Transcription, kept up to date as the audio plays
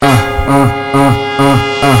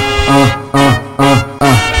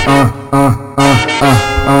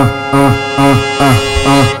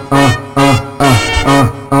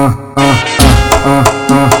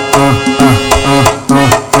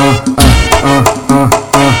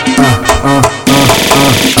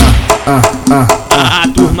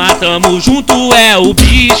tamo junto, é o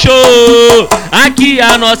bicho. Aqui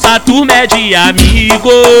a nossa turma é de amigo.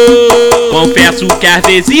 Confesso que às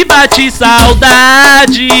vezes bate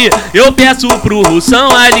saudade, eu peço pro Rução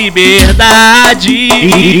a liberdade.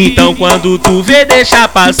 Então quando tu vê, deixa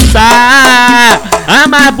passar a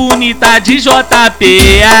mais bonita de JPA.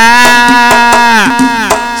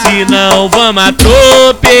 Se não vamos atropelar.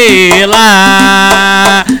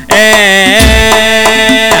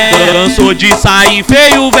 Cansou de sair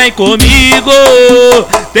feio, vem comigo.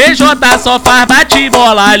 TJ só faz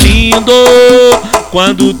bate-bola lindo.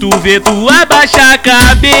 Quando tu vê, tu abaixa a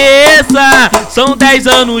cabeça. São 10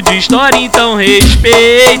 anos de história, então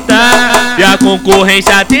respeita. E a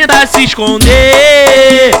concorrência tenta se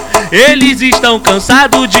esconder, eles estão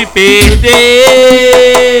cansados de perder.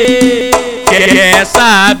 Quer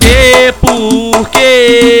saber por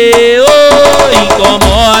quê?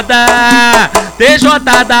 Incomoda. TJ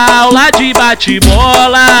dá aula de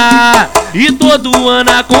bate-bola e todo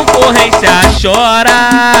ano a concorrência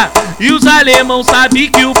chora. E os alemão sabem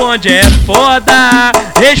que o bonde é foda.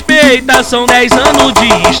 Respeita, são 10 anos de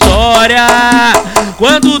história.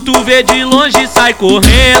 Quando tu vê de longe, sai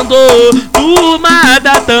correndo.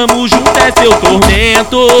 Turmada, tamo junto, é seu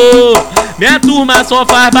tormento. Minha turma só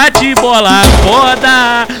faz bate-bola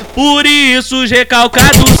foda, por isso os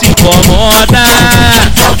recalcados se incomoda.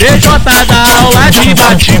 TJ dá aula de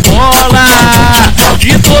bate-bola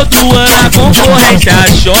e todo ano a concorrência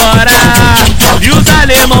chora. E os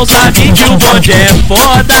alemão sabem que o bonde é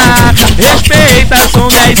foda. Respeita, são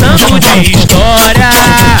 10 anos de história.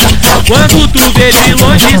 Quando tu vê de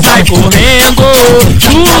longe, sai correndo.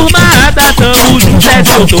 Turmada, tamo junto, é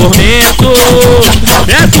seu tormento.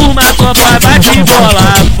 Minha turma só faz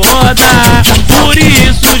bate-bola foda, por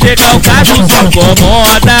isso os recalcados se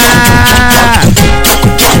incomoda.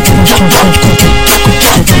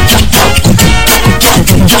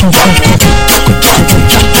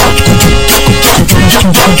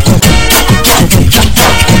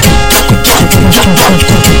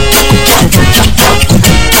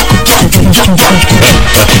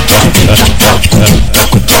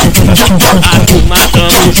 A turma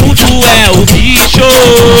tamo junto, é o bicho.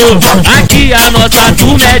 Aqui a nossa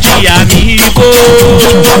turma é de amigo.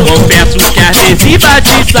 Confesso que às vezes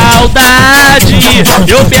bate saudade,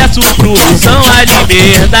 eu peço pro Rução a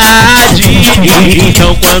liberdade.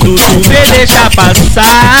 Então quando tu vê, deixa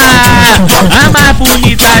passar a mais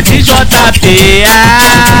bonita de JPA.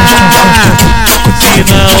 Se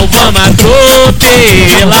não vamos atropelar.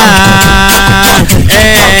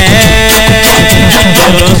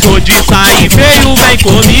 Cansou de sair feio, vem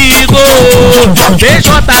comigo.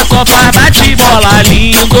 TJ só faz bate-bola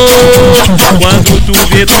lindo. Quando tu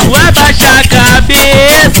vê, tu abaixa a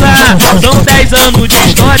cabeça. São 10 anos de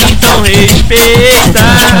história, então respeita.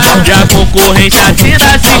 E a concorrência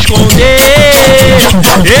tenta se esconder,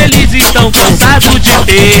 eles estão cansados de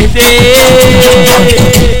perder.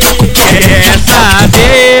 Quer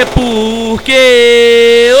saber por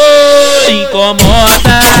quê?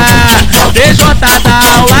 Incomoda. TJ dá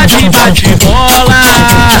aula de bate-bola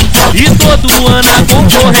e todo ano a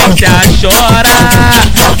concorrência chora.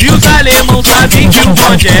 E os alemão sabem que o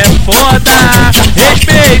bonde é foda.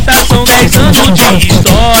 Respeita, são 10 anos de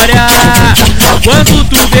história. Quando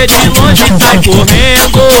tu vê de longe, sai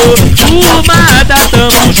correndo. Turmada,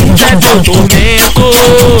 tamo junto, é seu tormento.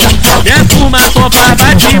 Minha turma só faz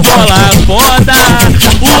bate-bola foda,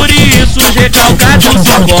 por isso os recalcados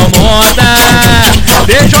se incomoda.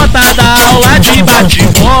 TJ dá aula de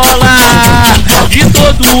bate-bola e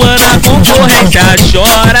todo ano a concorrência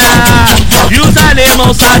chora. E os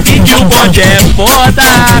alemão sabem que o bonde é foda.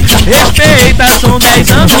 Respeita, são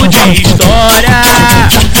 10 anos de história.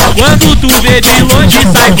 Quando tu vê de longe,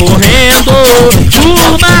 sai correndo.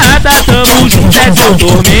 Turmada, tamo junto, é seu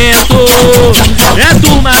tormento. Minha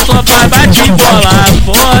turma só faz bate-bola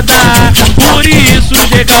foda, por isso os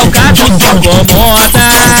recalcados se incomoda.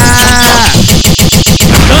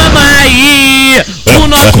 Tamo aí, o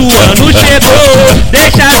nosso ano chegou,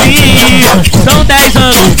 deixa vir. São 10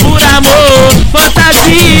 anos por amor,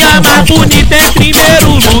 fantasia mais bonita em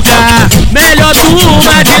primeiro lugar. Melhor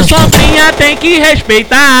turma de sombrinha, tem que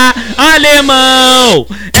respeitar. Alemão,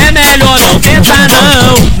 é melhor não tentar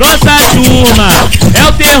não. Nossa turma é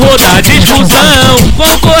o terror da discussão.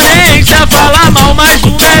 Concorrência fala mal, mas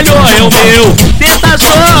o melhor é o meu. Tenta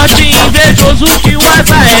sorte, invejoso que o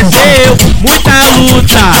azar é seu. Muita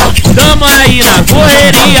luta, tamo aí na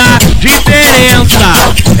correria. Diferença,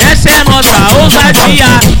 essa é nossa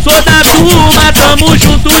ousadia. Sou da turma, tamo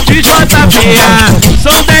junto de JPA.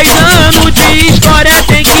 São 10 anos de história,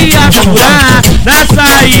 tem que aturar. Na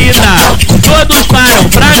saída, todos param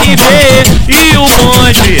pra me ver. E o bonde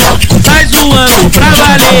bonde sai zoando pra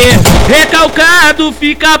valer. Recalcado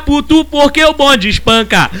fica puto porque o bonde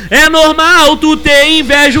espanca. É normal tu ter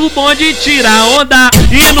inveja, o bonde tira onda.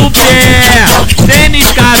 E no pé,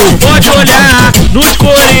 tênis caro, pode olhar nos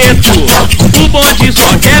coretos. O bonde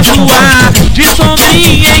só quer voar. De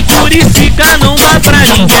sombrinha em Curicica não dá pra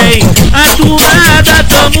ninguém. A turmada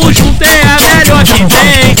tamo junto é a melhor que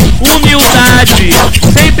tem. Humildade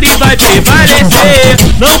sempre vai prevalecer.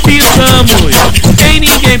 Não pisamos em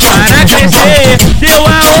ninguém para crescer. Deu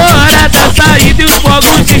a hora da saída e os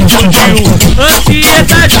fogos explodiu.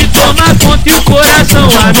 Ansiedade toma conta e o coração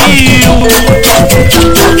a mil.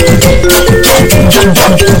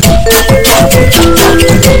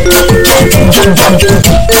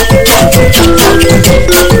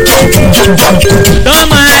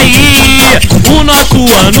 Tamo aí, o nosso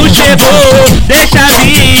ano chegou, deixa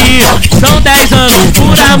vir, são 10 anos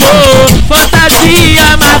por amor.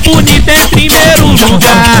 Fantasia mais bonita em primeiro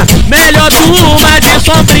lugar. Melhor turma de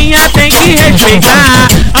sombrinha tem que respeitar.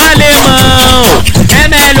 Alemão, é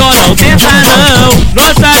melhor não tentar não.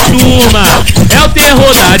 Nossa turma é o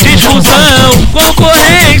terror da discussão.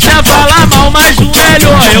 Concorrência fala mal, mas o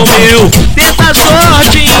melhor é o meu. Tenta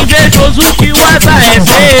sorte, invejoso que o azar é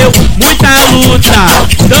seu. Muita luta,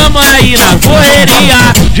 tamo aí na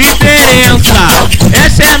correria. Diferença,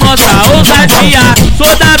 essa é nossa ousadia.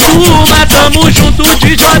 Sou da turma, tamo junto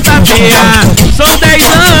de JPA. São 10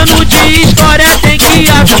 anos de história, tem que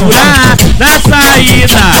apurar. Na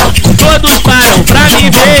saída, todos param pra me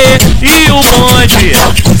ver. E o bonde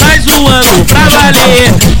sai zoando pra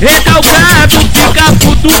valer. Recalcado fica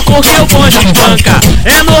puto porque o bonde espanca.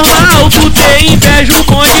 É normal tu ter inveja, o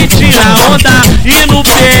bonde tira onda. E no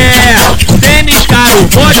pé, tênis caro,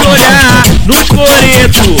 pode olhar nos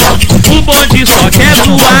coretos. O bonde só quer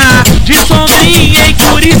zoar. De sombrinha em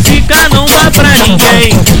Curicica não dá pra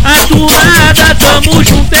ninguém. A turmada tamo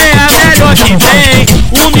junto é a melhor que tem.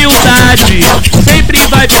 Humildade sempre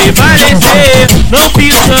vai prevalecer. Não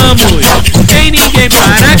pisamos em ninguém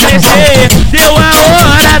para crescer. Deu a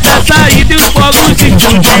hora da saída e os fogos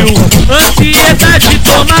explodiu. Ansiedade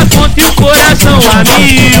toma conta e o coração a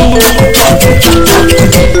mil.